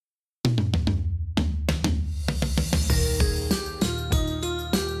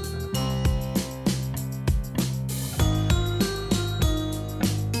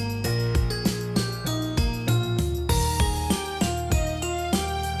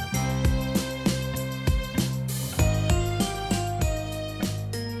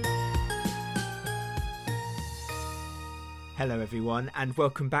Hello everyone and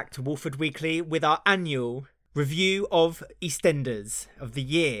welcome back to Walford Weekly with our annual review of EastEnders of the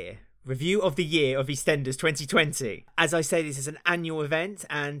year. Review of the year of EastEnders 2020. As I say, this is an annual event,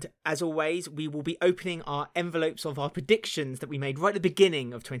 and as always, we will be opening our envelopes of our predictions that we made right at the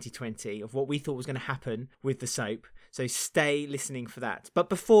beginning of 2020 of what we thought was going to happen with the soap. So stay listening for that. But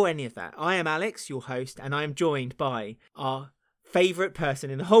before any of that, I am Alex, your host, and I am joined by our favourite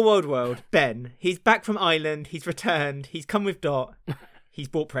person in the whole world, Ben. He's back from Ireland, he's returned, he's come with Dot, he's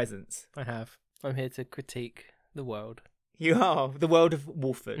brought presents. I have. I'm here to critique the world. You are. The world of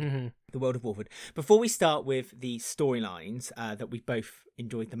Walford. Mm-hmm. The world of Walford. Before we start with the storylines that we both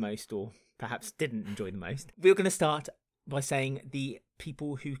enjoyed the most, or perhaps didn't enjoy the most, we're going to start by saying the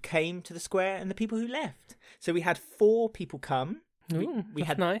people who came to the square and the people who left. So we had 4 people come. We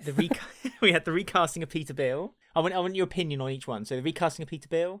had nice. We had the recasting of Peter Beale. I want your opinion on each one. So the recasting of Peter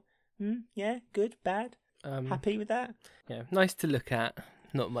Beale. Yeah, good, bad. Happy with that? Yeah, nice to look at.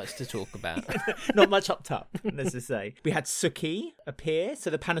 Not much to talk about. Not much up top, let's just say. We had Suki appear, so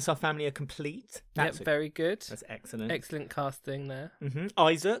the Panesar family are complete. Yep, very good. That's excellent. Excellent casting there. Mm-hmm.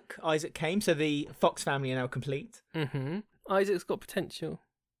 Isaac came, so the Fox family are now complete. Mm-hmm. Isaac's got potential.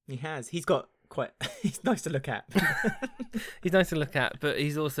 He has. He's got quite... He's nice to look at. He's nice to look at, but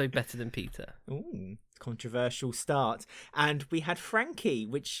he's also better than Peter. Ooh, controversial start. And we had Frankie,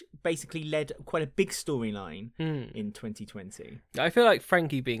 which basically led quite a big storyline in 2020. I feel like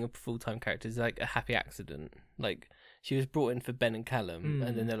Frankie being a full-time character is like a happy accident. Like, she was brought in for Ben and Callum,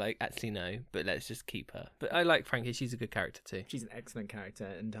 and then they're like, actually no, but let's just keep her. But I like Frankie. She's a good character too. She's an excellent character,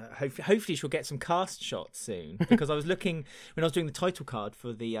 and hopefully she'll get some cast shots soon. Because I was looking, when I was doing the title card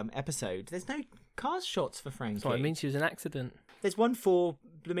for the episode, there's no cast shots for Frankie. That's what I mean, she was an accident. There's one for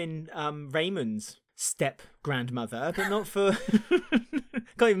blooming Raymond's step grandmother, but not for...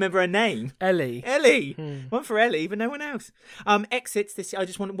 Can't even remember her name. Ellie. One for Ellie, but no one else. Exits this year. I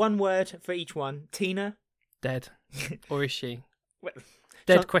just want one word for each one. Tina. Dead. Or is she? Well,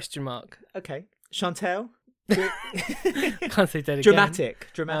 dead question mark. Okay. Chantel. Can't say dead again.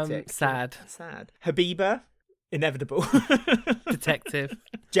 Dramatic. Sad. Habiba. Inevitable. Detective.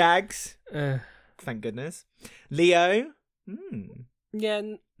 Jags. Thank goodness. Leo. Yeah,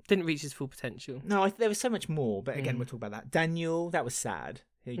 didn't reach his full potential. No, there was so much more, but again, we'll talk about that. Daniel, that was sad.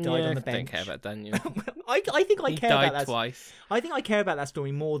 He died on the bench. I don't care about Daniel. I think I care about that. He died twice. I think I care about that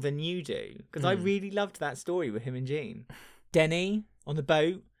story more than you do, because I really loved that story with him and Jean. Denny on the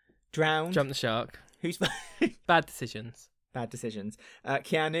boat, drowned. Jumped the shark. Who's Bad decisions. Bad decisions.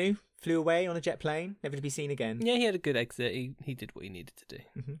 Keanu flew away on a jet plane, never to be seen again. Yeah, he had a good exit. He did what he needed to do.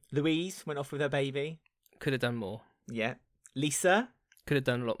 Mm-hmm. Louise went off with her baby. Could have done more. Yeah. Lisa. Could have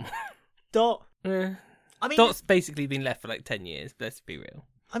done a lot more. Dot. I mean, Dot's basically been left for like 10 years, but let's be real.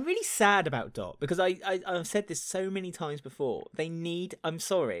 I'm really sad about Dot, because I've said this so many times before. I'm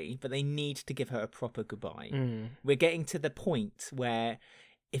sorry, but they need to give her a proper goodbye. We're getting to the point where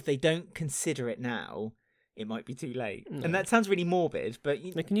if they don't consider it now, it might be too late. No. And that sounds really morbid, but...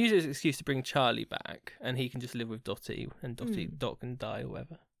 They can use it as an excuse to bring Charlie back, and he can just live with Dottie, and Dot can die or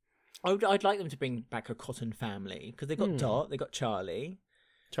whatever. I'd like them to bring back a Cotton family, because they got Dot, they got Charlie.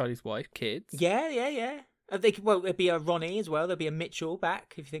 Charlie's wife, kids. Yeah. There'd be a Ronnie as well. There'll be a Mitchell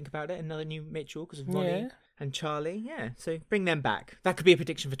back, if you think about it. Another new Mitchell, because of Ronnie and Charlie. Yeah, so bring them back. That could be a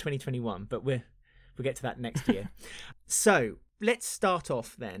prediction for 2021, but we'll get to that next year. So let's start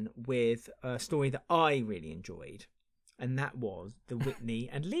off then with a story that I really enjoyed, and that was the Whitney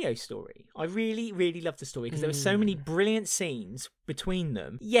and Leo story. I really, really loved the story because there were so many brilliant scenes between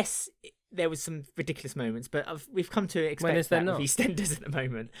them. Yes, there was some ridiculous moments, but we've come to expect that with EastEnders at the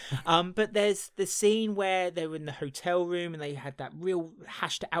moment. But there's the scene where they were in the hotel room and they had that real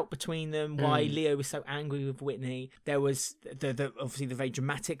hashed out between them why Leo was so angry with Whitney. There was the obviously the very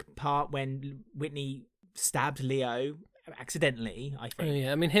dramatic part when Whitney stabbed Leo accidentally, I think. Oh,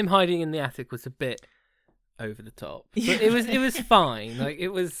 yeah, I mean, him hiding in the attic was a bit over the top, but it was fine. Like it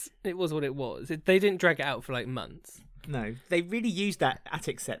was what it was. They didn't drag it out for like months. No, they really used that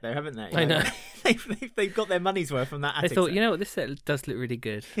attic set though, haven't they? I know. They've got their money's worth from that attic set. They thought, set. you know what, this set does look really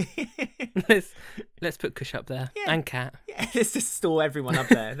good. let's put Kush up there and Cat. Yeah, let's just store everyone up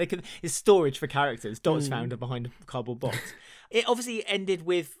there. It's storage for characters. Dot's found behind a cardboard box. It obviously ended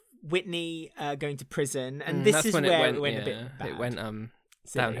with Whitney going to prison, and this is where it went a bit bad. It went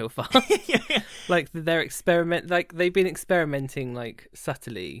downhill fast. Like they've been experimenting like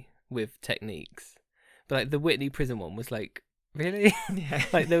subtly with techniques. But like the Whitney prison one was like, really? Yeah.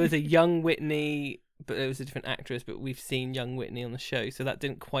 Like there was a young Whitney, but there was a different actress, but we've seen young Whitney on the show, so that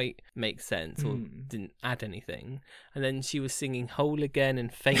didn't quite make sense or didn't add anything. And then she was singing Whole Again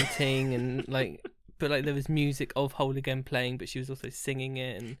and fainting and like but like there was music of Whole Again playing, but she was also singing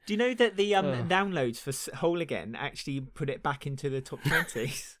it. And do you know that the downloads for Whole Again actually put it back into the top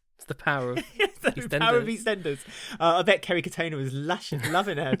 20s? It's the power of the power of EastEnders. I bet Kerry Katona was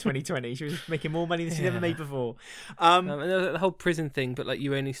loving her 2020. She was making more money than she'd ever made before. And the whole prison thing, but like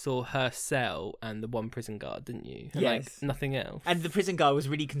you only saw her cell and the one prison guard, didn't you? And, yes. Like nothing else. And the prison guard was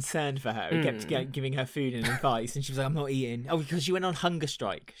really concerned for her. He kept giving her food and advice, and she was like, "I'm not eating." Oh, because she went on hunger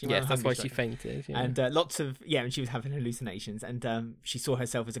strike. That's why she fainted. Yeah. And and she was having hallucinations, and she saw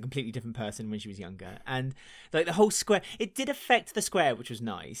herself as a completely different person when she was younger. And like the whole square, it did affect the square, which was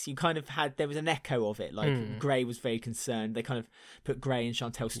nice. You kind of there was an echo of it. Like Gray was very concerned. They kind of put Gray and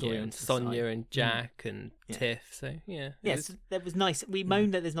Chantel's story on Sonia and Jack and Tiff. So yes, that was nice. We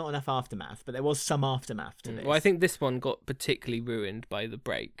moaned that there's not enough aftermath, but there was some aftermath to this. Well, I think this one got particularly ruined by the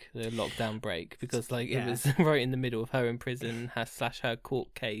lockdown break, because like it was right in the middle of her in prison, her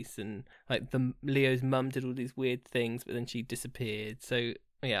court case, and like Leo's mum did all these weird things, but then she disappeared. So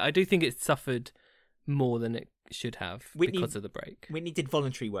yeah, I do think it suffered more than it should have because of the break. Whitney did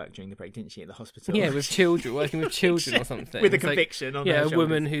voluntary work during the break, didn't she, at the hospital? Yeah, with children, working with children or something. With a conviction on her shoulders. A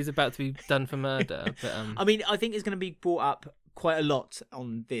woman who's about to be done for murder. But, I mean, I think it's going to be brought up quite a lot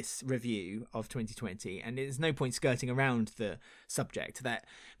on this review of 2020, and there's no point skirting around the subject that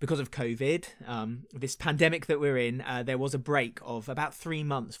because of COVID, this pandemic that we're in, there was a break of about 3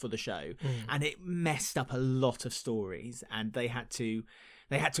 months for the show, and it messed up a lot of stories, and they had to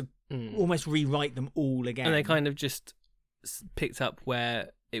almost rewrite them all again. And they kind of just picked up where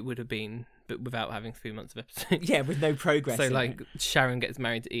it would have been, but without having 3 months of episodes. Yeah, with no progress. So like Sharon gets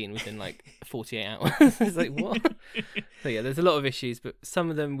married to Ian within like 48 hours. It's like, what? So yeah, there's a lot of issues, but some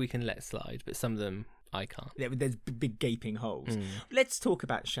of them we can let slide, but some of them I can't. Yeah, there's big gaping holes. Let's talk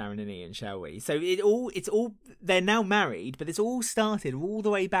about Sharon and Ian, shall we? So it's all they're now married, but it's all started all the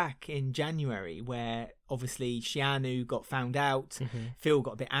way back in January, where obviously Shianu got found out. Phil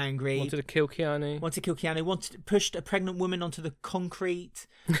got a bit angry. Wanted to kill Keanu. Pushed a pregnant woman onto the concrete.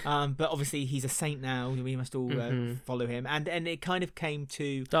 But obviously he's a saint now. We must all follow him. And it kind of came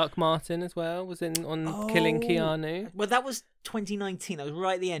to Dark Martin as well was in on killing Keanu. Well, that was 2019. That was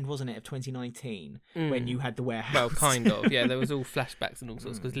right at the end, wasn't it, of 2019 when you had the warehouse. Well, kind of. Yeah, there was all flashbacks and all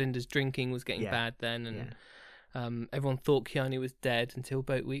sorts because Linda's drinking was getting bad then, and everyone thought Keanu was dead until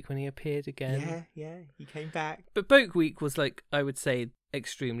Boat Week when he appeared again. Yeah, he came back. But Boat Week was, like, I would say,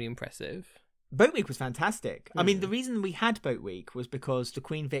 extremely impressive. Boat Week was fantastic. I mean, the reason we had Boat Week was because the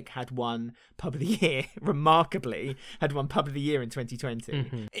Queen Vic had won Pub of the Year, remarkably, had won Pub of the Year in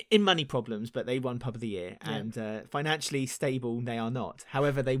 2020. In money problems, but they won Pub of the Year. And financially stable, they are not.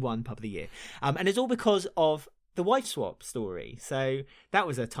 However, they won Pub of the Year. And it's all because of the wife swap story. So that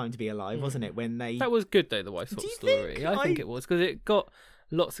was a time to be alive, wasn't it? When they That was good, though, the wife swap story. I think it was, because it got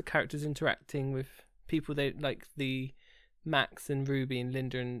lots of characters interacting with people they like. The Max and Ruby and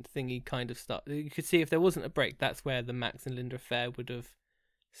Linda and Thingy kind of start. You could see if there wasn't a break, that's where the Max and Linda affair would have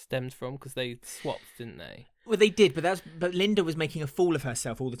stemmed from, because they swapped, didn't they? Well, they did, but Linda was making a fool of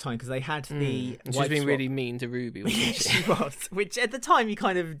herself all the time because they had the. And she was being really mean to Ruby, wasn't she? She was, which at the time you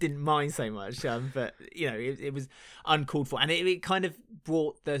kind of didn't mind so much, but you know it was uncalled for, and it kind of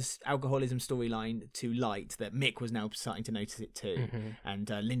brought this alcoholism storyline to light that Mick was now starting to notice it too,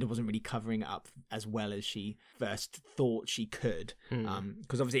 and Linda wasn't really covering it up as well as she first thought she could,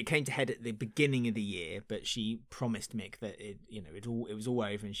 because obviously it came to head at the beginning of the year, but she promised Mick that it was all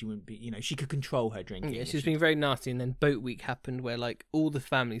over and she wouldn't be, she could control her drinking. Yeah, she was being very nasty, and then Boat Week happened where like all the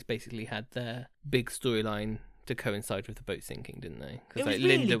families basically had their big storyline to coincide with the boat sinking, didn't they? Because like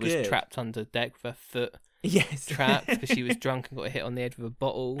really Linda good. was trapped under deck with her foot Yes. trapped because she was drunk and got hit on the head with a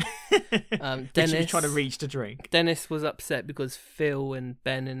bottle. Dennis, she was trying to reach to drink. Dennis was upset because Phil and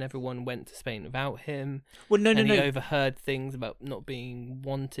Ben and everyone went to Spain without him. Well, no. He overheard things about not being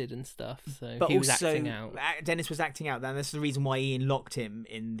wanted and stuff, so but he was acting out. Dennis was acting out, and that's the reason why Ian locked him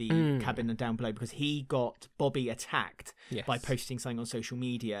in the cabin down below, because he got Bobby attacked by posting something on social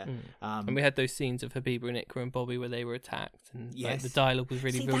media. And we had those scenes of Habiba and Ikra and Bobby where they were attacked, and like, the dialogue was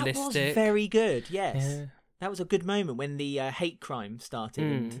really realistic. That was very good. Yes. Yeah. That was a good moment when the hate crime started.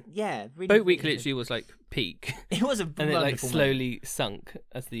 And, really, Boat Week literally was like peak. It was and it like slowly sunk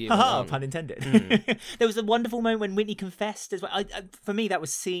as the year went on. Pun intended. There was a wonderful moment when Whitney confessed as well. For me, that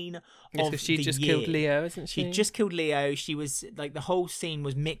was scene of the year. She just killed Leo, isn't she? She just killed Leo. She was like, the whole scene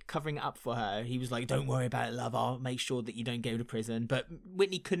was Mick covering it up for her. He was like, "Don't worry about it, love. I'll make sure that you don't go to prison." But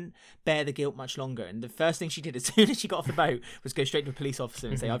Whitney couldn't bear the guilt much longer, and the first thing she did as soon as she got off the boat was go straight to a police officer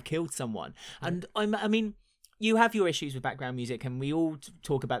and say, "I've killed someone." And I mean, you have your issues with background music, and we all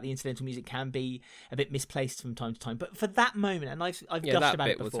talk about the incidental music can be a bit misplaced from time to time. But for that moment, and I've gushed about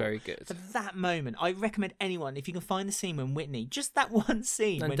it before. Was very good. For that moment, I recommend anyone, if you can find the scene when Whitney, just that one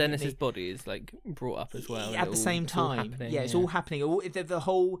scene, and when Dennis's body is like brought up as well at the same time. It's all happening. The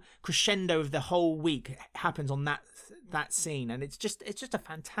whole crescendo of the whole week happens on that scene, and it's just a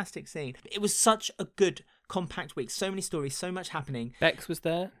fantastic scene. It was such a good compact week. So many stories, so much happening. Bex was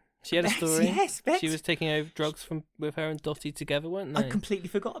there. She had a story. Yes, Bex. She was taking over drugs with her and Dottie together, weren't they? I completely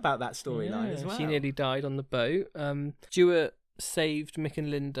forgot about that storyline as well. She nearly died on the boat. Stuart saved Mick and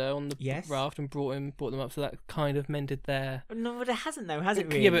Linda on the raft and brought them up, so that kind of mended their... No, but it hasn't though, has it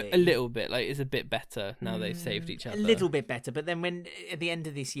really? Yeah, but a little bit. Like, it's a bit better now they've saved each other. A little bit better, but then when at the end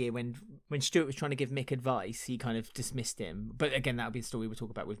of this year, when Stuart was trying to give Mick advice, he kind of dismissed him. But again, that'll be the story we'll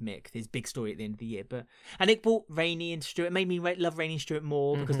talk about with Mick, his big story at the end of the year. And it brought Rainey and Stuart. It made me love Rainey and Stuart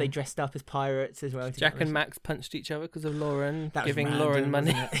more because they dressed up as pirates as well. Jack and Max punched each other because of Lauren giving random, Lauren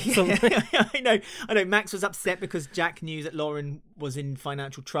money. I know. Max was upset because Jack knew that Lauren was in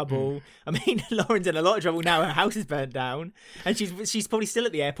financial trouble. I mean, Lauren's in a lot of trouble now. Her house is burnt down, and she's probably still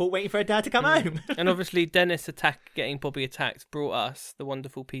at the airport waiting for her dad to come home. And obviously, Dennis getting Bobby attacked brought us, the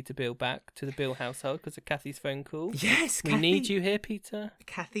wonderful Peter Beale, back to the Beale household because of Kathy's phone call. Yes, we need you here, Peter.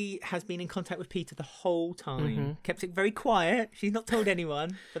 Kathy has been in contact with Peter the whole time. Kept it very quiet. She's not told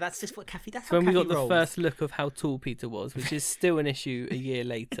anyone, but that's just what Kathy. That's how when Kathy we got rolls. The first look of how tall Peter was, which is still an issue a year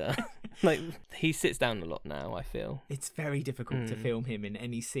later. Like, he sits down a lot now, I feel. It's very difficult to film him in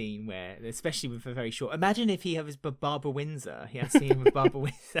any scene where, especially with a very short. Imagine if he was Barbara Windsor. He had a scene with Barbara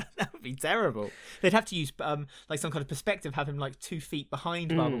Windsor. That would be terrible. They'd have to use like some kind of perspective, have him like 2 feet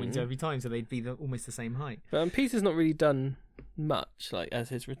behind Barbara Windsor every time, so they'd be almost the same height. But Peter's not really done much like as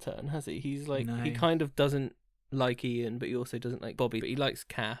his return, has he? He's like he kind of doesn't like Ian, but he also doesn't like Bobby. But he likes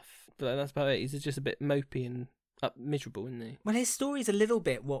Kath. But that's about it. He's just a bit mopey and miserable, isn't he? Well, his story's a little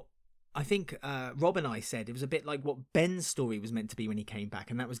bit what I think Rob and I said. It was a bit like what Ben's story was meant to be when he came back,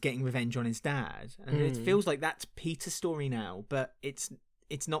 and that was getting revenge on his dad. And it feels like that's Peter's story now, but it's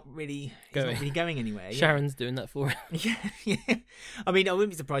not really going anywhere. Sharon's doing that for him. Yeah. I mean, I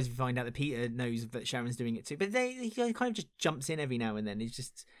wouldn't be surprised if we find out that Peter knows that Sharon's doing it too. But he kind of just jumps in every now and then. He's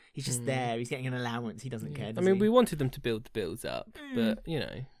just there. He's getting an allowance. He doesn't care. I mean, we wanted them to build the builds up, but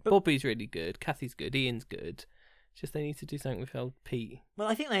Bobby's really good. Kathy's good. Ian's good. It's just they need to do something with old Pete. Well,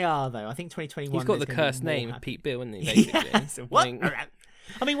 I think they are though. I think 2021. He's got the cursed name, Pete Beale, isn't he? Basically. Yes. What?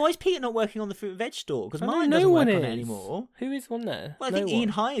 I mean, why is Peter not working on the fruit and veg store? Because mine doesn't work on it anymore. Who is on there? Well, I think Ian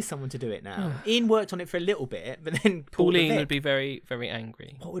hires someone to do it now. Ian worked on it for a little bit, but then Pauline would be very, very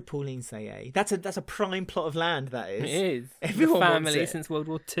angry. What would Pauline say? That's a prime plot of land. That is. It is. Everyone family wants it. Since World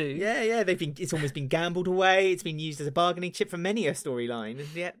War II. Yeah. It's almost been gambled away. It's been used as a bargaining chip for many a storyline,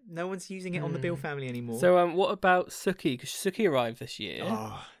 and yet no one's using it on the Beale family anymore. So, what about Sookie? Because Sookie arrived this year.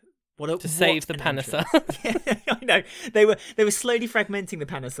 Oh. To save the Panasars. Yeah, I know. They were slowly fragmenting the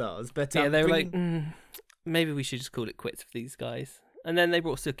Panasars, but they were like, maybe we should just call it quits for these guys. And then they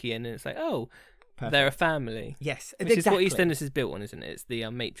brought Sookie in, and it's like, perfect. They're a family. Yes, which is what EastEnders is built on, isn't it? It's the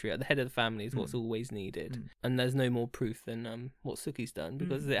matriarch, the head of the family is what's always needed, and there's no more proof than what Sookie's done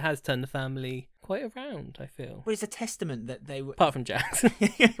because it has turned the family quite around. I feel. Well, it's a testament that they were. Apart from Jags,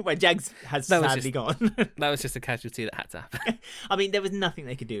 well, Jags has sadly gone. That was just a casualty that had to happen. I mean, there was nothing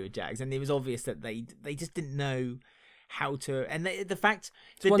they could do with Jags, and it was obvious that they just didn't know how to. And the fact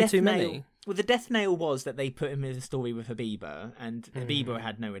the death nail. Well, the death nail was that they put him in a story with Habiba, and Habiba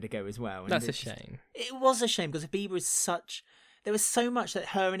had nowhere to go as well. And that's a shame. It was a shame because Habiba is such. There was so much that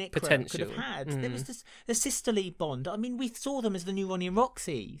her and Ikra could have had. There was the sisterly bond. I mean, we saw them as the new Ronnie and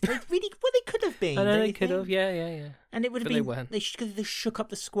Roxy. They really, well, they could have been. I know they could have. Yeah. And it would have been. They weren't. They shook up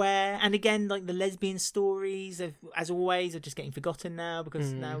the square. And again, like the lesbian stories, as always, are just getting forgotten now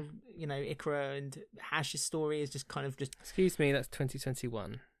because now Ikra and Hash's story is just kind of just. Excuse me, that's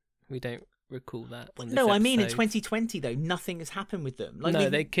 2021. We don't recall that. No, I mean in 2020 though, nothing has happened with them. Like, no,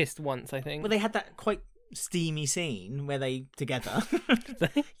 they kissed once, I think. Well, they had that quite steamy scene where they together.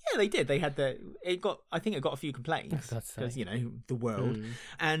 Yeah, they did. They had I think it got a few complaints because the world.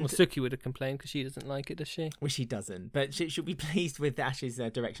 And Sookie would have complained because she doesn't like it, does she? Well, she doesn't, but she should be pleased with Ash's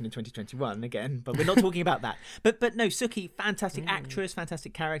direction in 2021 again. But we're not talking about that. But no, Sookie, fantastic actress,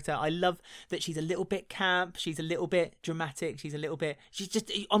 fantastic character. I love that she's a little bit camp. She's a little bit dramatic. She's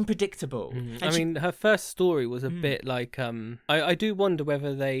just unpredictable. I mean, her first story was a bit like I do wonder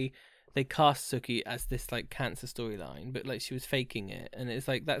whether they cast Sookie as this like cancer storyline, but like she was faking it, and it's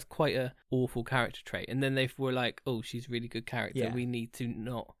like that's quite a awful character trait. And then they were like, oh, she's a really good character. Yeah. We need to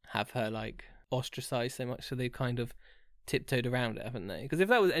not have her like ostracized so much, so they kind of tiptoed around it, haven't they? Because if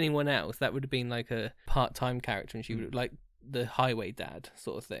that was anyone else, that would have been like a part-time character, and she would like the highway dad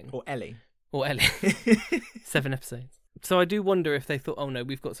sort of thing. Or Ellie. 7 episodes. So I do wonder if they thought, oh no,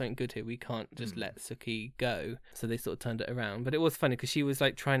 we've got something good here, we can't just let Sookie go. So they sort of turned it around. But it was funny because she was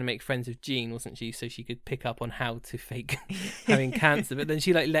like trying to make friends with Jean, wasn't she? So she could pick up on how to fake having cancer. But then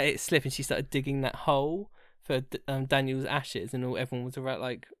she like let it slip and she started digging that hole for Daniel's ashes, and everyone was around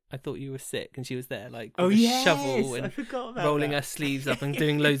like, I thought you were sick, and she was there like with a shovel and rolling her sleeves up and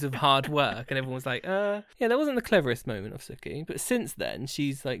doing loads of hard work, and everyone was like, yeah, that wasn't the cleverest moment of Sookie. But since then,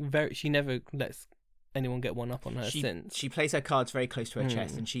 she's like she never lets anyone get one up on her since. She plays her cards very close to her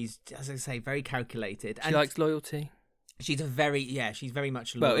chest, and she's, as I say, very calculated. She likes loyalty. She's very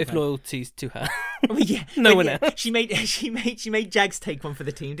much loyal. Well, if loyalty's to her. Oh, yeah. No one else. She made Jags take one for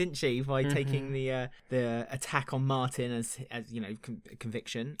the team, didn't she? By taking the attack on Martin as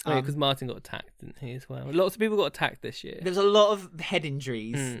conviction. Because Martin got attacked, didn't he, as well? Lots of people got attacked this year. There was a lot of head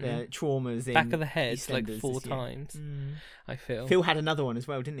injuries, traumas in back of the head, like 4 times. I feel Phil had another one as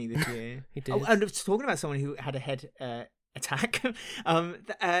well, didn't he, this year? He did. Oh, and talking about someone who had a head attack,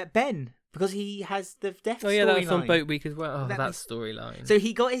 Ben. Because he has the death. Oh yeah, that was on Boat Week as well. Oh, that storyline. So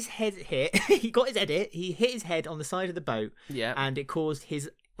he got his head hit. He got his edit. He hit his head on the side of the boat. Yeah. And it caused his.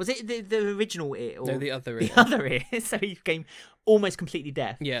 Was it the original ear? Or no, the other ear. The other ear. So he became almost completely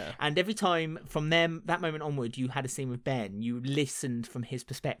deaf. Yeah. And every time from that moment onward, you had a scene with Ben, you listened from his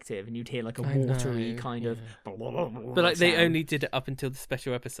perspective, and you'd hear like a watery kind of. But like they only did it up until the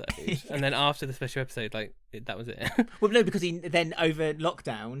special episode, and then after the special episode, like that was it. Well, no, because he then over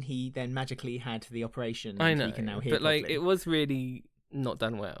lockdown, he then magically had the operation. I know, he can now hear but like properly. it was really not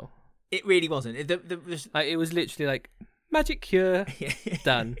done well. It really wasn't. It was literally like. Magic cure,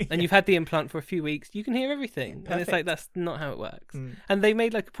 done. And you've had the implant for a few weeks. You can hear everything, and it's like that's not how it works. And they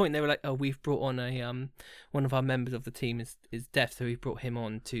made like a point. They were like, "Oh, we've brought on one of our members of the team is deaf, so we've brought him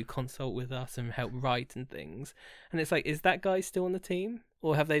on to consult with us and help write and things." And it's like, is that guy still on the team,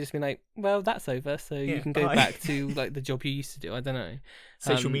 or have they just been like, "Well, that's over, so you can go back to like the job you used to do"? I don't know.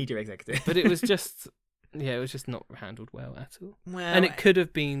 Social media executive. But it was just, it was just not handled well at all. Well, and it could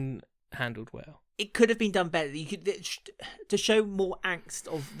have been handled well. It could have been done better. You could to show more angst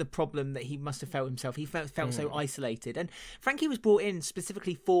of the problem that he must have felt himself. He felt so isolated, and Frankie was brought in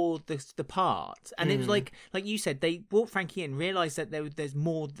specifically for the part. And it was like you said, they brought Frankie in, realised that there's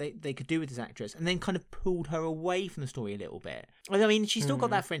more they could do with this actress, and then kind of pulled her away from the story a little bit. I mean, she's still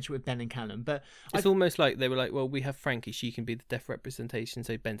got that friendship with Ben and Callum, but it's almost like they were like, well, we have Frankie, she can be the deaf representation,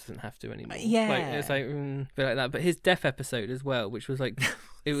 so Ben doesn't have to anymore. Yeah, like, it's like a bit like that. But his deaf episode as well, which was like.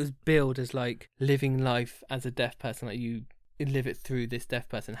 It was billed as like living life as a deaf person, like you live it through this deaf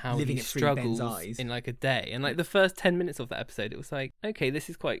person, how living he struggles in like a day. And like the first 10 minutes of that episode, it was like, okay,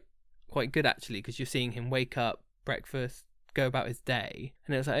 this is quite good actually, because you're seeing him wake up, breakfast, go about his day,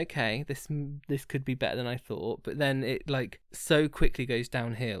 and it was like, okay, this could be better than I thought. But then it like so quickly goes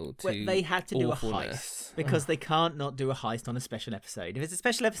downhill to they had to do awfulness. A heist because they can't not do a heist on a special episode. If it's a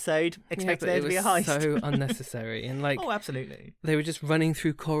special episode, expect there to be a heist. So unnecessary. And like, oh, absolutely, they were just running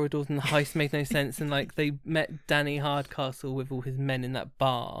through corridors and the heist made no sense. And like they met Danny Hardcastle with all his men in that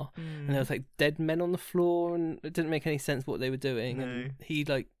bar, and there was like dead men on the floor, and it didn't make any sense what they were doing. No. And he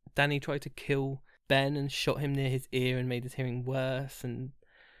like Danny tried to kill Ben and shot him near his ear and made his hearing worse. And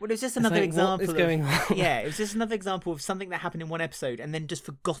well, it was just another example. What is going on? Yeah, it was just another example of something that happened in one episode and then just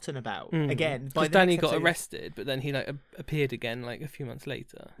forgotten about again. Because Danny got arrested, but then he like appeared again like a few months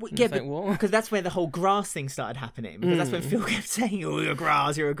later. Well, yeah, because that's where the whole grass thing started happening. Because that's when Phil kept saying, "Oh, you're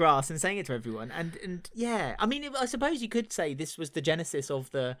a grass," and saying it to everyone. And yeah, I mean, I suppose you could say this was the genesis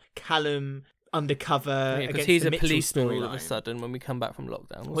of the Callum undercover because he's a policeman all of storyline. a sudden when we come back from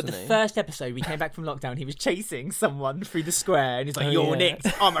lockdown, wasn't the first episode we came back from lockdown, he was chasing someone through the square and he's like, "You're nicked,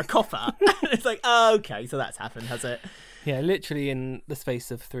 I'm a copper." It's like, oh, okay, so that's happened, has it? Yeah, literally in the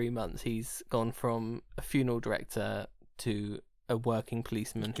space of 3 months he's gone from a funeral director to a working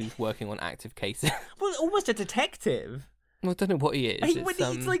policeman who's working on active cases. Well, almost a detective. Well, I don't know what he is.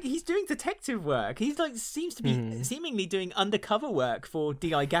 It's like he's doing detective work. He's like seems to be seemingly doing undercover work for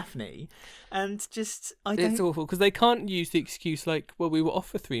D.I. Gaffney, and just It's awful because they can't use the excuse like, well, we were off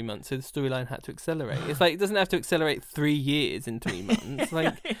for 3 months, so the storyline had to accelerate. It's like it doesn't have to accelerate 3 years in 3 months.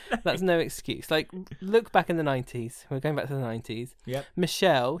 Like that's no excuse. Like look back in the 90s. We're going back to the 90s. Yep.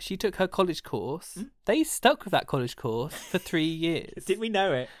 Michelle, she took her college course. They stuck with that college course for 3 years. Did we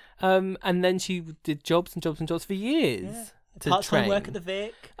know it? And then she did jobs and jobs and jobs for years to part-time train. work at the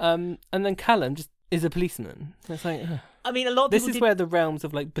Vic. And then Callum just is a policeman. It's like, I mean, a lot of this people is where the realms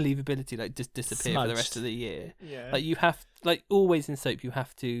of like believability like just disappear for the rest Smudged. of the year. Yeah. Like you have, like always in soap, you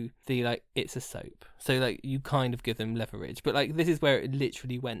have to be like, it's a soap, so like you kind of give them leverage. But like this is where it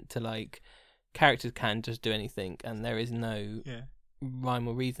literally went to like characters can just do anything, and there is no rhyme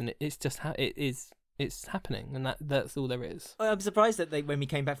or reason. It's just how it is. It's happening, and that's all there is. I'm surprised that when we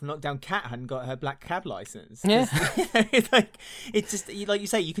came back from lockdown, Kat hadn't got her black cab license. Yeah, it's like it's just like you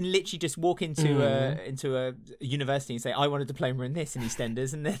say, you can literally just walk into a university and say, "I want a diploma in this in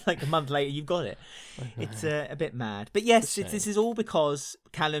EastEnders," and then like a month later, you've got it. It's a bit mad, but yes, this is all because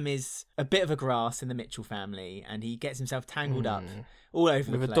Callum is a bit of a grass in the Mitchell family, and he gets himself tangled up all over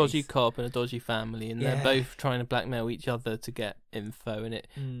the place with a dodgy cop and a dodgy family, and they're both trying to blackmail each other to get info, and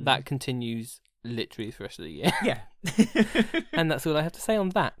that continues literally for the rest of the year. Yeah. And that's all I have to say on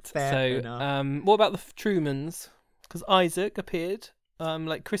that. Fair enough. What about the Trumans? Because Isaac appeared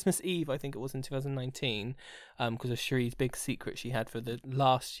like Christmas Eve, I think it was in 2019, because of Cherie's big secret she had for the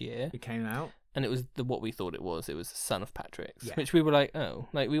last year. It came out. And it was what we thought it was. It was the son of Patrick's, which we were like, oh,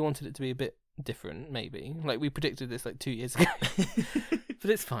 like we wanted it to be a bit different, maybe. Like we predicted this like 2 years ago.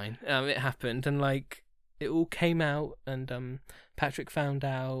 But it's fine. It happened, and like it all came out, and Patrick found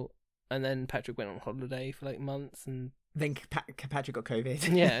out. And then Patrick went on holiday for like months, and then Patrick got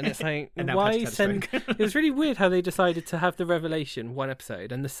COVID. Yeah, and it's like, and why send? It was really weird how they decided to have the revelation one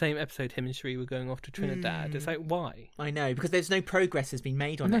episode, and the same episode him and Cherie were going off to Trinidad. It's like, why? I know, because there's no progress has been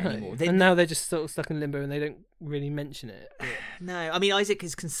made on it anymore. And now they're just sort of stuck in limbo, and they don't really mention it. No, I mean, Isaac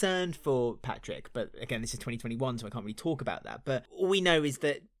is concerned for Patrick, but again, this is 2021, so I can't really talk about that. But all we know is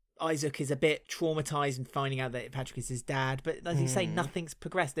that Isaac is a bit traumatized and finding out that Patrick is his dad, but as you say, nothing's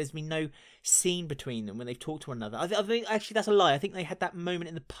progressed. There's been no scene between them when they've talked to one another. I think actually that's a lie. I think they had that moment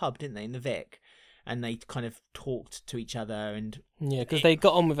in the pub, didn't they, in the Vic, and they kind of talked to each other and because they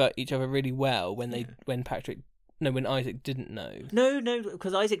got on with each other really well when when Isaac didn't know. No,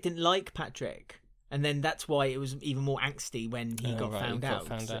 because Isaac didn't like Patrick. And then that's why it was even more angsty when he got found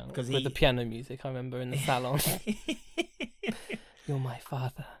out. Because with the piano music, I remember in the salon. You're my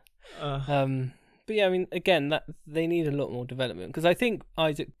father. But yeah, I mean, again, that they need a lot more development, because I think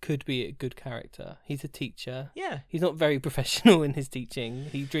Isaac could be a good character. He's a teacher. Yeah. He's not very professional in his teaching.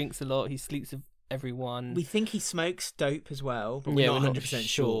 He drinks a lot. He sleeps with everyone. We think he smokes dope as well, but we're not 100%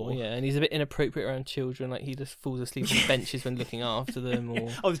 sure. Yeah, and he's a bit inappropriate around children. Like he just falls asleep on benches when looking after them. Or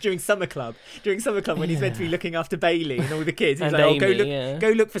I was during summer club when he's meant to be looking after Bailey and all the kids. He's and like, Amy, go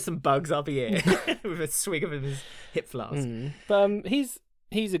look for some bugs. I'll be here with a swig of his hip flask. But he's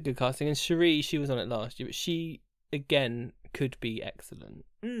a good casting, and Cherie, she was on it last year, but she again could be excellent.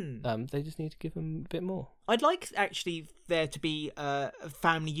 They just need to give them a bit more. I'd like actually there to be a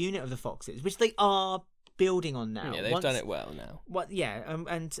family unit of the Foxes, which they are building on now. Yeah, they've done it well now.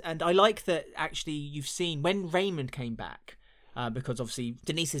 And I like that actually you've seen when Raymond came back. Because obviously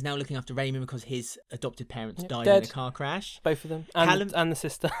Denise is now looking after Raymond because his adopted parents died in a car crash. Both of them. And the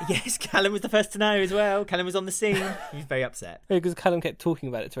sister. Yes, Callum was the first to know as well. Callum was on the scene. He was very upset. Because Callum kept talking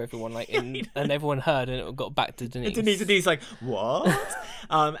about it to everyone, and everyone heard, and it got back to Denise. Denise like, what?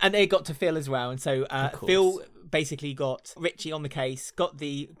 And they got to Phil as well. And so Phil basically got Richie on the case, got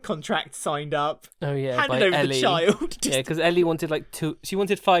the contract signed up. Oh yeah, handed over Ellie. the child. Yeah, because Ellie wanted she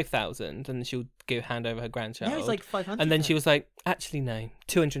wanted 5,000, and she'll hand over her grandchild. Yeah, it was like 500. And then she was like, actually no,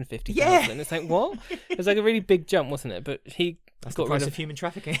 250,000. Yeah. It's like, what? It was like a really big jump, wasn't it? But he got rid of human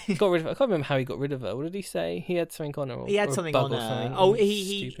trafficking. Got rid of. I can't remember how he got rid of her. What did he say? He had something on her. He had something on her. Oh,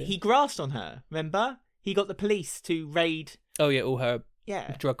 he grasped on her. Remember? He got the police to raid. Oh yeah, all her.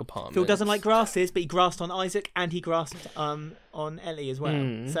 Yeah, drug apartment. Phil doesn't like grasses, but he grasped on Isaac and he grasped on Ellie as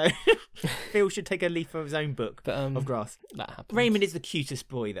well. So Phil should take a leaf from his own book of grass. That happens. Raymond is the cutest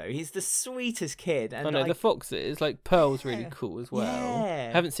boy though. He's the sweetest kid. And I know the Foxes, like Pearl's really cool as well. Yeah.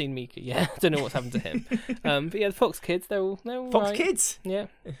 I haven't seen Mika yet. I don't know what's happened to him. But yeah, the Fox kids, they're all Fox right. Kids. Yeah.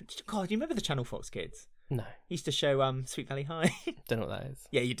 God, do you remember the channel Fox Kids? No. He used to show Sweet Valley High. Don't know what that is.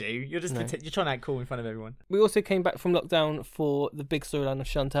 Yeah, you do. You're just you're trying to act cool in front of everyone. We also came back from lockdown for the big storyline of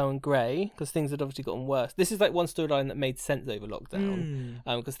Chantal and Gray, because things had obviously gotten worse. This is like one storyline that made sense over lockdown,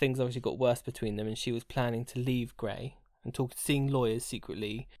 because things obviously got worse between them, and she was planning to leave Gray and seeing lawyers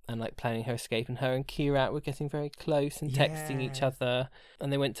secretly, and like planning her escape, and her and Kierat were getting very close and texting each other,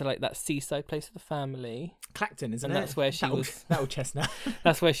 and they went to like that seaside place of the family, Clacton, isn't it? And that's where she was. That old chestnut.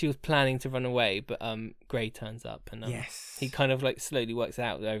 That's where she was planning to run away, but Gray turns up, and he kind of like slowly works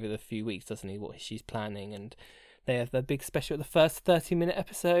out over the few weeks, doesn't he, what she's planning, and they have the big special, the first 30-minute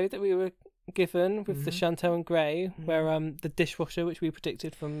episode that we were given with the Chantel and Grey, where the dishwasher, which we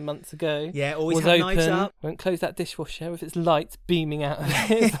predicted from months ago, always was have open. knives up. Won't close that dishwasher with its lights beaming out of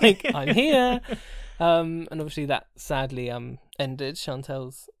it. It's like, I'm here. And obviously that sadly ended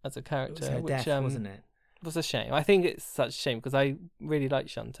Chantel's as a character, It was her which death, wasn't it? was a shame. I think it's such a shame because I really like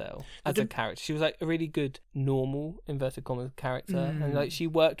Chantel as a character. She was like a really good normal inverted commas character, and like she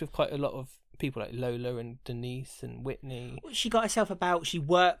worked with quite a lot of people like Lola and Denise and Whitney. She got herself about. She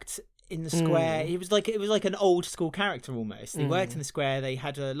worked in the square. It was like an old school character almost. They worked in the square. They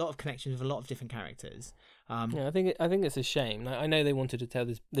had a lot of connections with a lot of different characters. Yeah, I think it's a shame. Like, I know they wanted to tell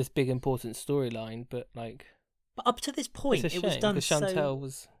this big important storyline, but up to this point, it was done because Chantel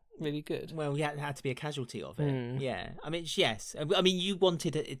was really good. Well, yeah, it had to be a casualty of it. Yeah, I mean, yes. I mean, you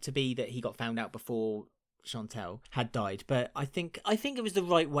wanted it to be that he got found out before Chantel had died, but I think it was the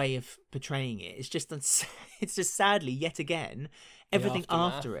right way of portraying it. It's just sadly yet again everything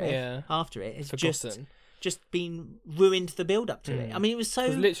after it is just been ruined the build up to it. I mean, it was so. It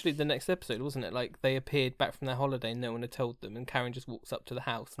was literally the next episode, wasn't it? Like they appeared back from their holiday, no one had told them, and Karen just walks up to the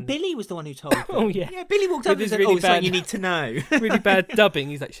house. And... Billy was the one who told them. Oh yeah, Billy walked up and said, really something you need to know. Really bad dubbing.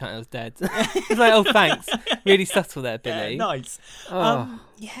 He's like, Chantel's dead. He's like, oh thanks, really subtle there, Billy. Yeah, nice.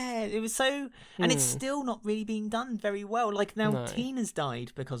 Yeah, it was so, and it's still not really being done very well. Like now, Tina's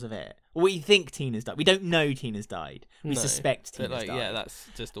died because of it. We think Tina's died. We don't know Tina's died. We suspect Tina's died. Yeah, that's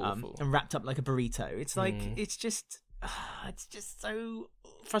just awful. And wrapped up like a burrito. It's like it's just so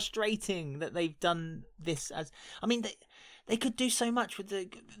frustrating that they've done this. I mean, they could do so much with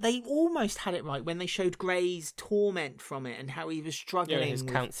they almost had it right when they showed Grey's torment from it and how he was struggling, his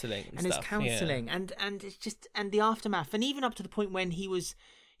counselling and his counselling, and it's just and the aftermath, and even up to the point when he was.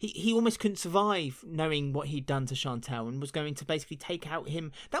 He almost couldn't survive knowing what he'd done to Chantel and was going to basically take out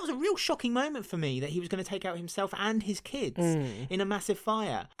him. That was a real shocking moment for me, that he was going to take out himself and his kids in a massive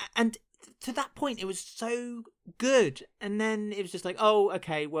fire. And to that point, it was so good. And then it was just like, oh,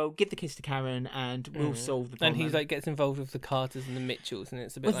 okay, well, give the kids to Karen and we'll solve the problem. And he like gets involved with the Carters and the Mitchells, and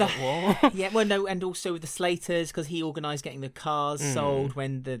it's a bit what? Yeah, well, no, and also with the Slaters, because he organised getting the cars sold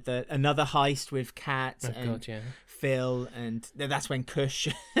when the another heist with Kat and Phil, and that's when Kush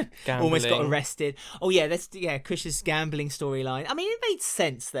almost got arrested. Oh yeah, Kush's gambling storyline. I mean, it made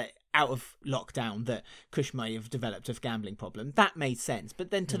sense that out of lockdown that Kush may have developed a gambling problem. That made sense.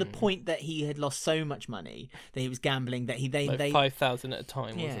 But then to the point that he had lost so much money that he was gambling that they 5,000 at a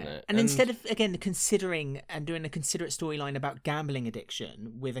time, wasn't it? And instead of again considering and doing a considerate storyline about gambling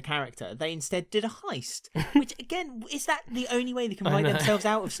addiction with a character, they instead did a heist. Which again, is that the only way they can write themselves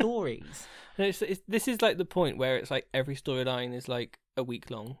out of stories? No, this is like the point where it's like every storyline is like a week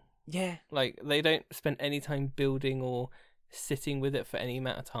long. Yeah. Like they don't spend any time building or sitting with it for any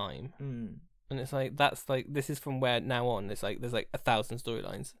amount of time. And it's like this is from where now on it's like there's like 1,000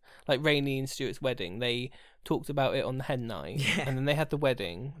 storylines. Like Rainey and Stuart's wedding, they talked about it on the hen night, and then they had the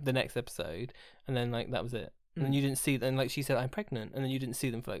wedding the next episode, and then like that was it. And then you didn't see them, like she said, I'm pregnant, and then you didn't see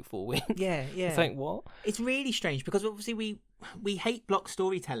them for like 4 weeks. Yeah. It's like, what? It's really strange because obviously we hate block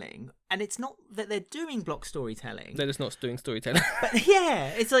storytelling, and it's not that they're doing block storytelling. They're just not doing storytelling. But yeah,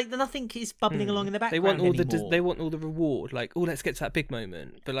 it's like nothing is bubbling along in the background They want all the reward, like, oh, let's get to that big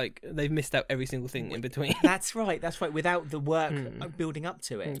moment. But like they've missed out every single thing in between. That's right. Without the work building up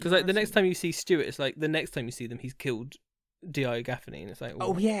to it. Because like the next time you see Stuart, it's like the next time you see them, he's killed Dio Gaffney, and it's like,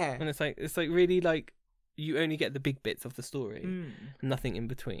 oh yeah, and it's like really like. You only get the big bits of the story, nothing in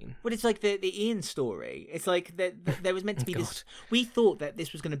between. But it's like the Ian story. It's like there was meant to be this. We thought that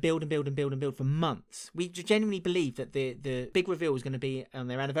this was going to build and build and build and build for months. We genuinely believed that the big reveal was going to be on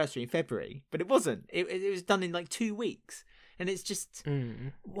their anniversary in February, but it wasn't. It was done in like 2 weeks, and it's just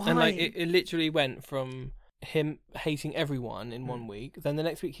why? And like it literally went from him hating everyone in 1 week, then the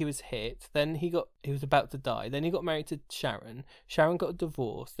next week he was hit, then he was about to die, then he got married to Sharon got a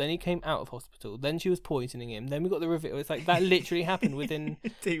divorce, then he came out of hospital, then she was poisoning him, then we got the reveal. It's like that literally happened within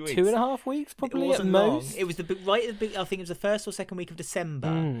 2 weeks. 2.5 weeks probably at most. It was I think it was the first or second week of December,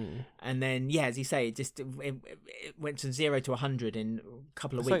 and then as you say, it went from 0 to 100 in a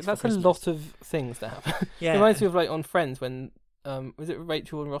couple of weeks. Like, that's a lot of things that happen. It reminds me of like on Friends when was it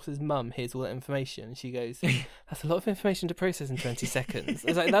Rachel and Ross's mum hears all that information and she goes, that's a lot of information to process in 20 seconds.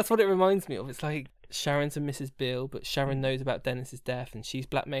 It's like, that's what it reminds me of. It's like Sharon's and Mrs. Bill, but Sharon knows about Dennis's death and she's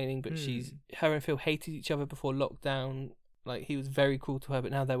blackmailing, but her and Phil hated each other before lockdown. Like, he was very cruel to her,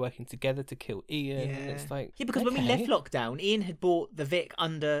 but now they're working together to kill Ian. And it's like, because when we left lockdown, Ian had bought the Vic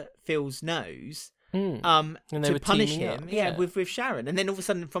under Phil's nose and to punish him up, with Sharon, and then all of a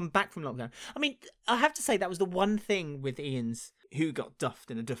sudden back from lockdown. I mean, I have to say that was the one thing with Ian's who got duffed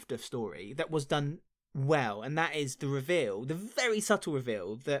in a duff story that was done well, and that is the reveal, the very subtle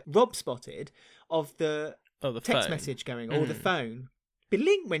reveal that Rob spotted of the text phone message going, or the phone.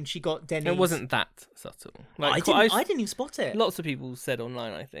 Bling when she got Denny's. It wasn't that subtle. Like, I didn't even spot it. Lots of people said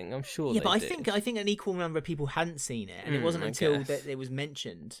online, I think. I'm sure. Yeah, they but did. I think an equal number of people hadn't seen it, and it wasn't until that it was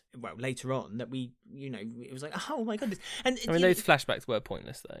mentioned, well, later on, that we, it was like, oh my goodness. And I mean, those flashbacks were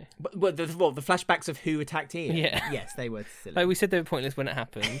pointless, though. But the flashbacks of who attacked Ian. Yeah. Yes, they were silly. Like we said, they were pointless when it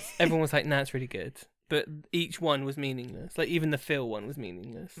happened. Everyone was like, "Nah, it's really good," but each one was meaningless. Like even the Phil one was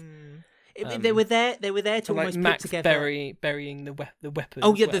meaningless. They were there. They were there to like almost Max put together. burying the weapon.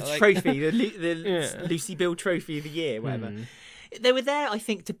 Oh yeah, the trophy, the Yeah. Lucy Bill Trophy of the Year, whatever. They were there, I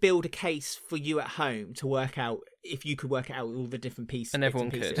think, to build a case for you at home to work out if you could work out all the different pieces. And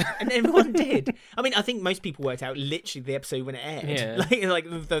everyone could. And everyone did. I mean, I think most people worked out literally the episode when it aired. Yeah. Like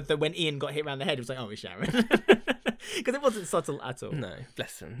the when Ian got hit around the head, it was like, oh, it's Sharon. Because it wasn't subtle at all. No,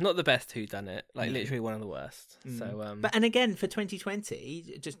 bless him. Not the best whodunit. Like literally one of the worst. So, But and again for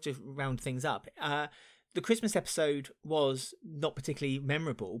 2020, just to round things up, the Christmas episode was not particularly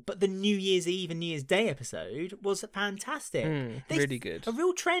memorable, but the New Year's Eve and New Year's Day episode was fantastic. really good. A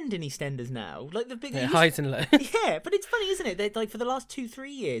real trend in EastEnders now, like the big highs and lows. Yeah, but it's funny, isn't it? That like for the last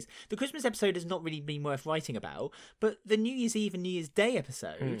 2-3 years, the Christmas episode has not really been worth writing about, but the New Year's Eve and New Year's Day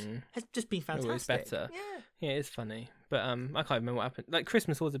episode has just been fantastic. Always better. Yeah, it's funny, but I can't remember what happened. Like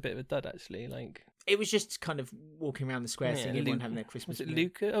Christmas was a bit of a dud actually. Like it was just kind of walking around the square, seeing everyone having their Christmas. Was it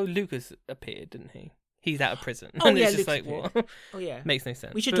Lucas? Oh, Lucas appeared, didn't he? He's out of prison. Oh, and yeah, it's just Lucas like, what? Oh, yeah. Makes no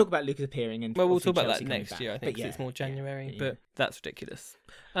sense. We should talk about Lucas appearing. And well, we'll talk about Chelsea that next year, I think, because it's more January. But that's ridiculous.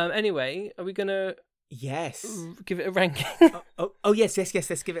 Anyway, are we going to Yes. give it a ranking? Yes.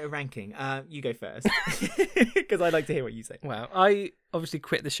 Let's give it a ranking. You go first. Because I'd like to hear what you say. Wow. I obviously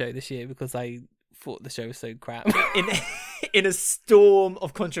quit the show this year because I thought the show was so crap. In a storm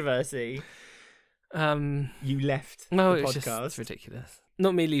of controversy, you left the podcast. It's ridiculous.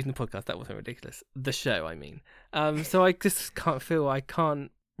 Not me leaving the podcast, that wasn't ridiculous. The show, I mean. So I just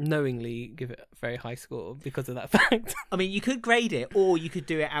can't knowingly give it a very high score because of that fact. I mean, you could grade it, or you could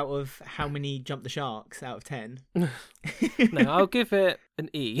do it out of how many Jump the Sharks out of 10. No, I'll give it an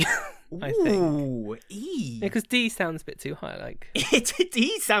E. I think. Ooh, E. Because D sounds a bit too high. Like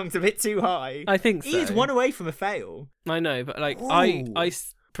D sounds a bit too high. I think so. E is one away from a fail. I know, but like I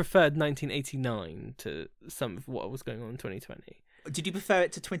preferred 1989 to some of what was going on in 2020. Did you prefer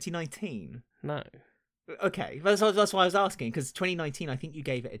it to 2019? No. Okay, that's why I was asking, because 2019, I think you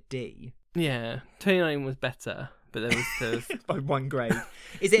gave it a D. Yeah, 2019 was better, but there was by one grade.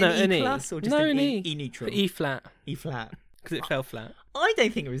 Is it an E plus or just an E? E neutral? E flat. E flat. Because it fell flat. I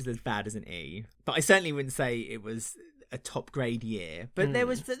don't think it was as bad as an E, but I certainly wouldn't say it was a top grade year. But there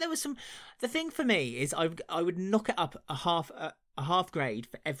was some. The thing for me is I would knock it up a half grade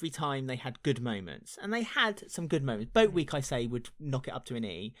for every time they had good moments, and they had some good moments. Boat Week, I say, would knock it up to an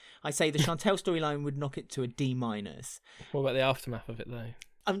E. I say the Chantel storyline would knock it to a D minus. What about the aftermath of it though?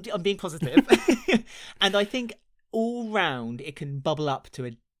 I'm being positive, and I think all round it can bubble up to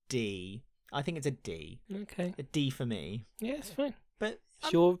a D. I think it's a D. Okay, a D for me. Yeah, it's fine. But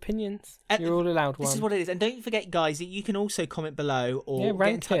it's your opinions. You're all allowed one. This is what it is. And don't forget, guys, that you can also comment below or get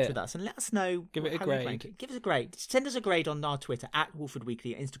in touch with us and let us know. Give it a grade. Give us a grade. Send us a grade on our Twitter at Wolford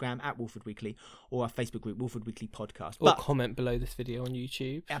Weekly, Instagram at Wolford Weekly, or our Facebook group, Wolford Weekly Podcast. Or comment below this video on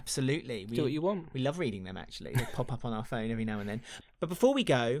YouTube. Absolutely. Do what you want. We love reading them, actually. They pop up on our phone every now and then. But before we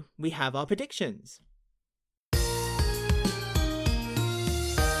go, we have our predictions.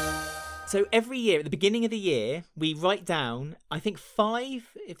 So every year, at the beginning of the year, we write down, I think 5,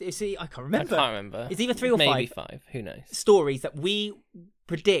 I can't remember. I can't remember. It's either 3 or 5. Maybe 5, who knows. Stories that we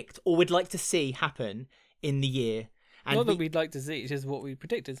predict or would like to see happen in the year. And not that we'd like to see, it's just what we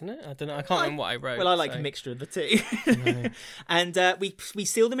predict, isn't it? I don't know, I can't remember what I wrote. Well, I like a mixture of the two. No. And we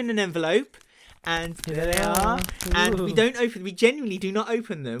seal them in an envelope. And there they are. And we genuinely do not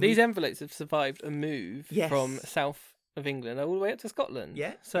open them. These envelopes have survived a move from south of England all the way up to Scotland.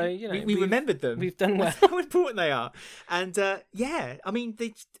 Yeah. So, you know, we remembered them. We've done well. That's how important they are. And I mean,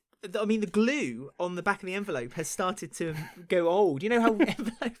 the glue on the back of the envelope has started to go old. You know how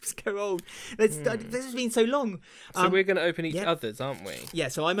envelopes go old? This has been so long. So we're going to open each other's, aren't we? Yeah,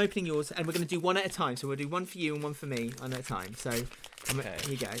 so I'm opening yours, and we're going to do one at a time. So we'll do one for you and one for me, one at a time. So here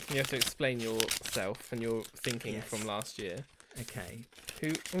you go. You have to explain yourself and your thinking from last year. Okay.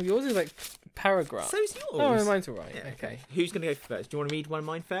 Yours is like paragraph. So's yours. Oh, mine's all right. Yeah, okay. Who's going to go first? Do you want to read one of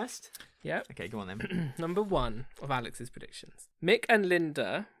mine first? Yep. Okay, go on then. Number 1 of Alex's predictions. Mick and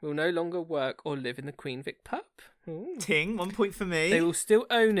Linda will no longer work or live in the Queen Vic pub. Ooh. Ting, 1 point for me. They will still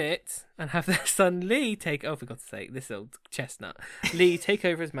own it and have their son Lee take... Oh, for God's sake, this old chestnut. Lee take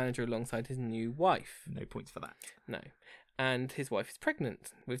over as manager alongside his new wife. No points for that. No. And his wife is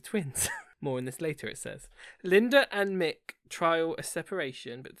pregnant with twins. More on this later, it says. Linda and Mick trial a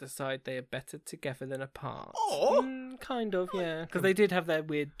separation, but decide they are better together than apart. Oh, kind of, yeah. Because they did have their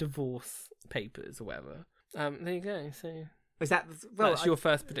weird divorce papers or whatever. There you go. So is that that's your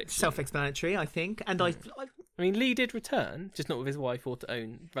first prediction? Self-explanatory, I think. And I mean, Lee did return, just not with his wife or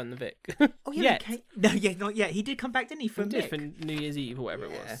to run the Vic. Oh yeah, okay. No, yeah, not yet. He did come back, didn't he? For New Year's Eve or whatever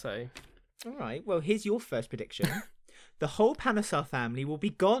it was. So, all right. Well, here's your first prediction. The whole Panesar family will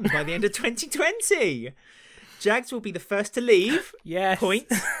be gone by the end of 2020. Jags will be the first to leave. Yes.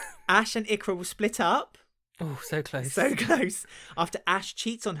 Points. Ash and Ikra will split up. Oh, so close. So close. After Ash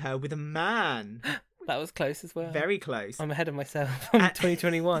cheats on her with a man. That was close as well. Very close. I'm ahead of myself. I'm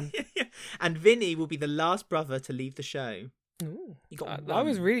 2021. And Vinny will be the last brother to leave the show. Ooh. You got I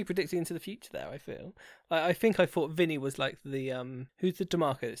was really predicting into the future there, I feel. I think I thought Vinny was like the... who's the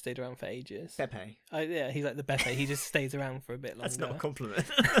DeMarco that stayed around for ages? Pepe. Yeah, he's like the Pepe. He just stays around for a bit longer. That's not a compliment.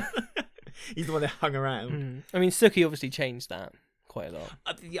 He's the one that hung around. I mean, Suki obviously changed that quite a lot.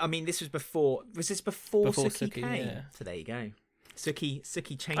 I mean, this was before... Was this before Suki came? Yeah. So there you go.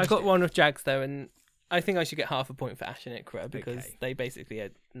 Suki changed I got one with Jags, though, and I think I should get half a point for Ash and Ikra because they basically are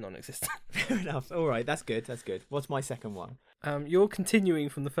non-existent. Fair enough. All right, that's good. That's good. What's my second one? You're continuing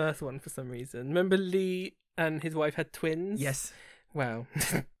from the first one for some reason. Remember Lee and his wife had twins? Yes. Well,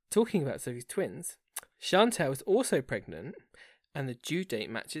 talking about Sophie's twins, Chantel is also pregnant and the due date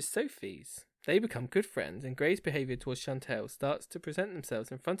matches Sophie's. They become good friends and Gray's behaviour towards Chantel starts to present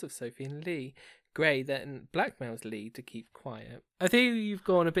themselves in front of Sophie and Lee. Gray then blackmails Lee to keep quiet. I think you've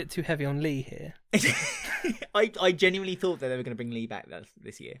gone a bit too heavy on Lee here. I genuinely thought that they were going to bring Lee back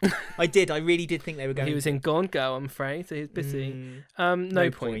this year. I did. I really did think they were going. He was in Gone Girl, I'm afraid, so he was busy.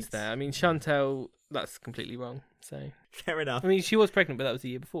 No points there. I mean, Chantel, that's completely wrong. So fair enough. I mean, she was pregnant, but that was the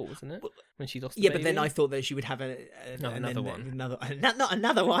year before, wasn't it? When she lost the baby? But then I thought that she would have another one. Not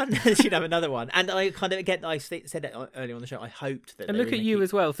another one. She'd have another one. And I kind of, again, I said it earlier on the show, I hoped that... And look at you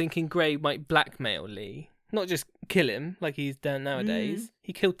as well, thinking Gray might blackmail Lee. Not just kill him, like he's done nowadays.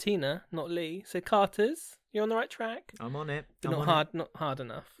 He killed Tina, not Lee. So Carter's, you're on the right track. I'm on it. But not hard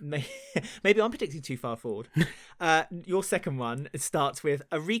enough. Maybe I'm predicting too far forward. Your second one starts with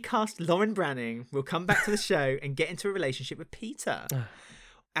a recast Lauren Branning will come back to the show and get into a relationship with Peter.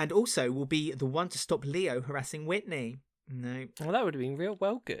 And also will be the one to stop Leo harassing Whitney. No. Well, that would have been good.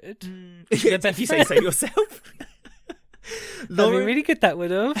 If you say so yourself. Lauren, that'd be really good, that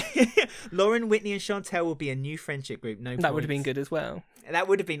would have. Lauren, Whitney and Chantel will be a new friendship group. No points. That would have been good as well. That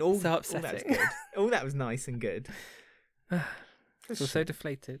would have been all so upsetting. All that was good. All that was nice and good. Feel so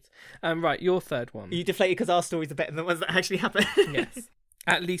deflated. Right, your third one. Are you deflated because our stories are better than the ones that actually happen? Yes.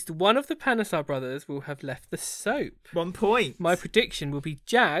 At least one of the Panesar brothers will have left the soap. 1 point. My prediction will be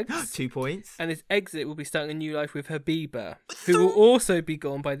Jags. 2 points. And his exit will be starting a new life with Habiba, who will also be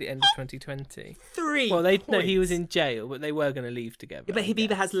gone by the end of 2020. 3 Well, points. No, he was in jail, but they were going to leave together. Yeah, but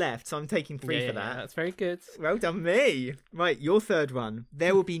Habiba has left, so I'm taking 3 for that. Yeah, that's very good. Well done, me. Right, your third one.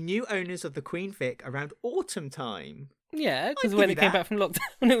 There will be new owners of the Queen Vic around autumn time. Yeah, because when it came back from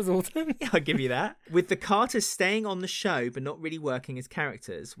lockdown, it was autumn. Yeah, I'll give you that. With the Carters staying on the show, but not really working as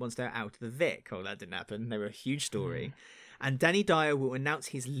characters once they're out of the Vic. Oh, that didn't happen. They were a huge story. And Danny Dyer will announce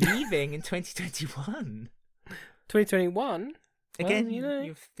he's leaving in 2021. 2021? Again, well,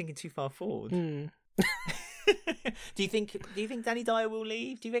 you're thinking too far forward. Do you think Danny Dyer will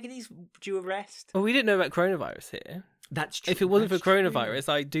leave? Do you reckon he's due a rest? Well, we didn't know about coronavirus here. That's true. If it wasn't for coronavirus,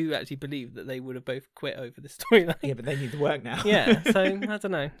 I do actually believe that they would have both quit over the storyline. Yeah, but they need to work now. Yeah, so I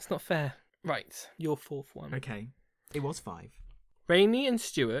don't know. It's not fair. Right, your fourth one. Okay, it was 5. Rainey and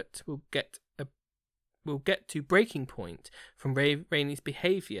Stuart will get to breaking point from Rainey's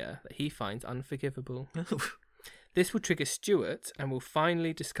behaviour that he finds unforgivable. This will trigger Stuart and will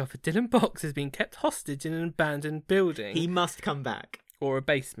finally discover Dylan Box has been kept hostage in an abandoned building. He must come back. Or a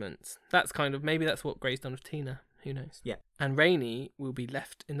basement. Maybe that's what Gray's done with Tina. Who knows? Yeah. And Rainey will be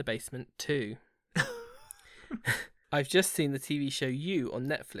left in the basement too. I've just seen the TV show You on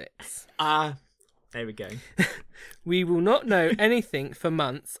Netflix. There we go. We will not know anything for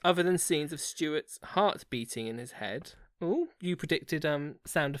months other than scenes of Stuart's heart beating in his head. Oh, you predicted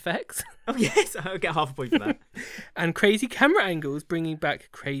sound effects. Oh, yes. I'll get half a point for that. And crazy camera angles bringing back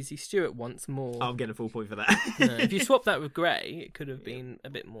Crazy Stuart once more. I'll get a full point for that. No, if you swap that with Gray, it could have been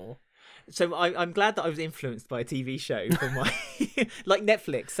a bit more. So I'm glad that I was influenced by a TV show from my like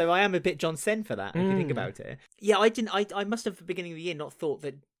Netflix. So I am a bit John Sen for that, if you think about it. Yeah, I must have at the beginning of the year not thought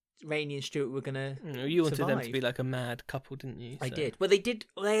that Rainey and Stuart were gonna. You wanted them to be like a mad couple, didn't you? I did. Well, they did.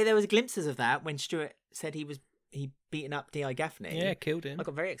 There was glimpses of that when Stuart said he beaten up D.I. Gaffney. Yeah, killed him. I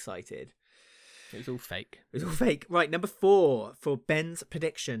got very excited. It was all fake. Right, number 4 for Ben's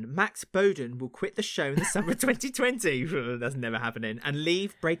prediction. Max Bowden will quit the show in the summer of 2020. That's never happening. And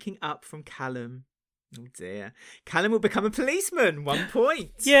leave breaking up from Callum. Oh dear. Callum will become a policeman. 1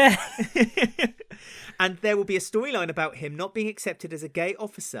 point. Yeah. And there will be a storyline about him not being accepted as a gay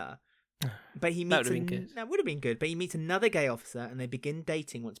officer. But he meets... That would have been good. But he meets another gay officer and they begin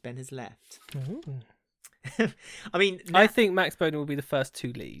dating once Ben has left. I mean... I think Max Bowden will be the first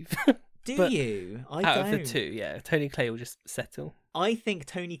to leave. Do you? I out don't. Of the two, yeah. Tony Clay will just settle. I think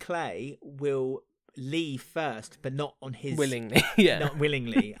Tony Clay will leave first, but not on his... Willingly, yeah. Not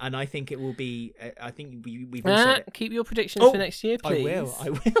willingly. And I think it will be... I think we've all said it. Keep your predictions for next year, please. I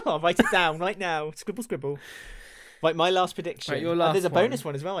will. I'll write it down right now. Scribble, scribble. Right, my last prediction. Right, your last there's a bonus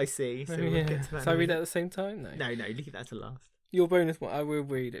one as well, I see. So we'll get to that. So I read that at the same time? No, leave that to last. Your bonus one, I will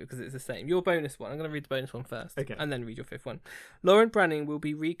read it because it's the same. Your bonus one, I'm going to read the bonus one first. Okay. And then read your 5th one. Lauren Branning will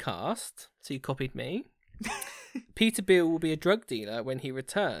be recast, so you copied me. Peter Beale will be a drug dealer when he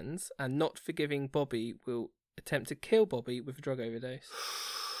returns, and not forgiving Bobby will attempt to kill Bobby with a drug overdose.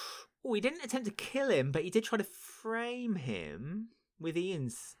 Oh, he didn't attempt to kill him, but he did try to frame him with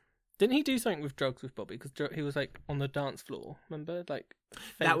Ian's... Didn't he do something with drugs with Bobby? Because he was like on the dance floor. Remember, like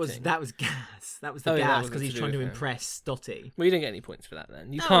fainting. that was gas. That was the gas because he's trying to impress Dottie. Well, you don't get any points for that.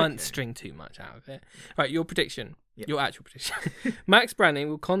 Then you can't string too much out of it. Right, your prediction. Yep. Your actual prediction. Max Branning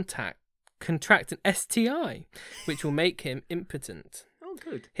will contract an STI, which will make him impotent. Oh,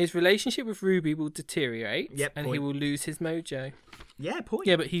 good. His relationship with Ruby will deteriorate. Yep, and he will lose his mojo. Yeah, point.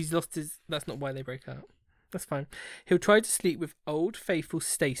 Yeah, but he's lost his. That's not why they break up. That's fine. He'll try to sleep with old faithful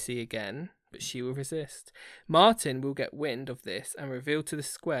Stacey again, but she will resist. Martin will get wind of this and reveal to the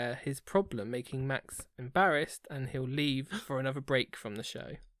square his problem, making Max embarrassed, and he'll leave for another break from the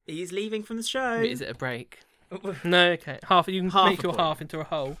show. He's leaving from the show. Wait, is it a break? No, okay. Half. You can make your half into a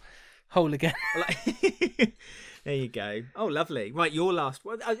hole again. There you go. Oh, lovely. Right, your last.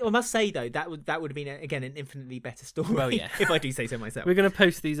 Well, I must say though that would have been again an infinitely better story. Well, yeah. If I do say so myself. We're going to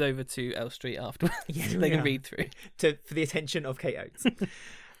post these over to L Street afterwards. Yeah, so they can read through for the attention of Kate Oates.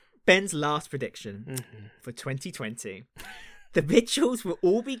 Ben's last prediction for 2020. The Mitchells will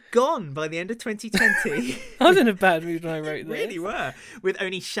all be gone by the end of 2020. I was in a bad mood when I wrote this. Really were. With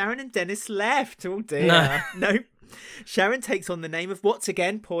only Sharon and Dennis left. Oh dear. No. Sharon takes on the name of what's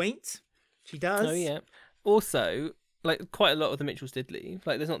again? Point. She does. Oh yeah. Also, like quite a lot of the Mitchells did leave.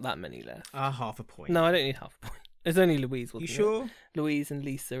 Like there's not that many left. Half a point. No, I don't need half a point. There's only Louise. You sure? Louise and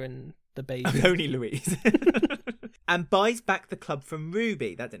Lisa and the baby. Only Louise. And buys back the club from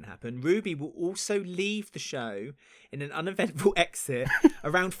Ruby. That didn't happen. Ruby will also leave the show in an uneventful exit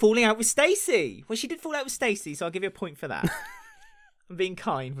around falling out with Stacey. Well, she did fall out with Stacey, so I'll give you a point for that. I'm being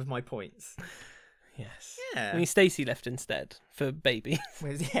kind with my points. Yes. Yeah. I mean, Stacey left instead for baby.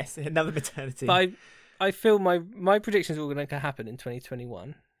 Yes, another maternity. But I feel my predictions were going to happen in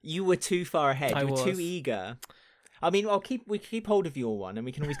 2021. You were too far ahead. You were was too eager. I mean, we keep hold of your one, and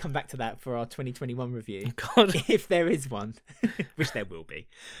we can always come back to that for our 2021 review. God, if there is one, which there will be.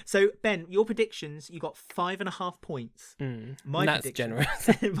 So, Ben, your predictions, you got 5.5 points. That's generous.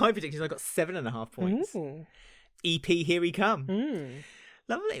 My predictions, I got 7.5 points. Ooh. EP, here we come.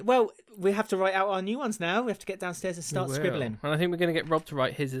 Lovely. Well, we have to write out our new ones now. We have to get downstairs and start scribbling. And I think we're going to get Rob to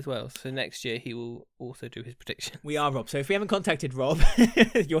write his as well. So next year he will also do his prediction. We are Rob. So if we haven't contacted Rob,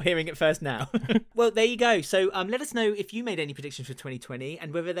 you're hearing it first now. Well, there you go. So let us know if you made any predictions for 2020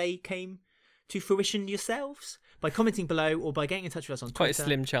 and whether they came to fruition yourselves by commenting below or by getting in touch with us on Twitter. Quite a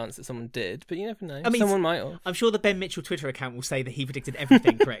slim chance that someone did, but you never know. I mean, someone might have. I'm sure the Ben Mitchell Twitter account will say that he predicted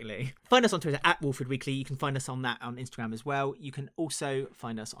everything correctly. Find us on Twitter at Wolford Weekly. You can find us on that on Instagram as well. You can also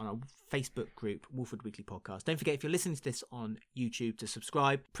find us on our Facebook group, Wolford Weekly Podcast. Don't forget, if you're listening to this on YouTube, to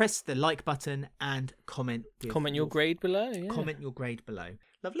subscribe, press the like button and comment. Comment your grade below. Yeah. Comment your grade below.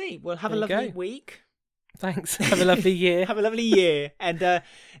 Lovely. Well, have a lovely week. Thanks. Have a lovely year. Have a lovely year. And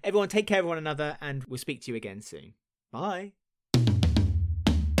everyone, take care of one another, and we'll speak to you again soon. Bye.